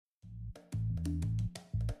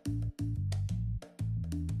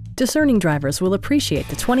Discerning drivers will appreciate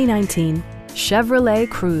the 2019 Chevrolet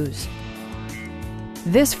Cruze.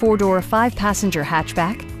 This four-door, five-passenger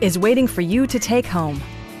hatchback is waiting for you to take home.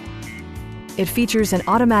 It features an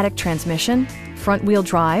automatic transmission, front-wheel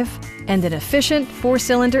drive, and an efficient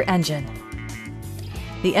four-cylinder engine.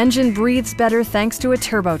 The engine breathes better thanks to a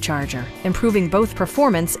turbocharger, improving both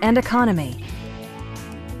performance and economy.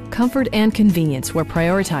 Comfort and convenience were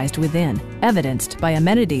prioritized within, evidenced by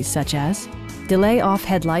amenities such as delay-off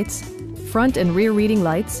headlights, front and rear reading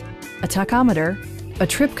lights, a tachometer, a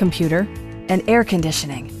trip computer, and air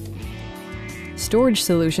conditioning. Storage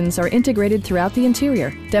solutions are integrated throughout the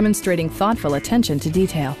interior, demonstrating thoughtful attention to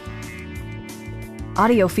detail.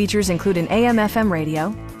 Audio features include an AM/FM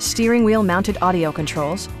radio, steering wheel mounted audio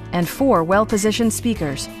controls, and 4 well-positioned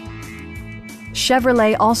speakers.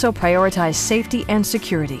 Chevrolet also prioritized safety and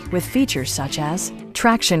security with features such as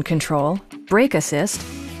traction control, brake assist,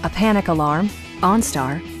 a panic alarm,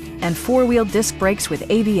 onStar, and 4-wheel disc brakes with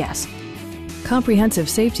ABS. Comprehensive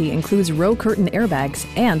safety includes row curtain airbags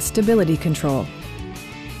and stability control.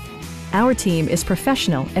 Our team is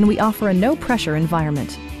professional and we offer a no-pressure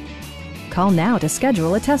environment. Call now to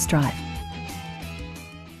schedule a test drive.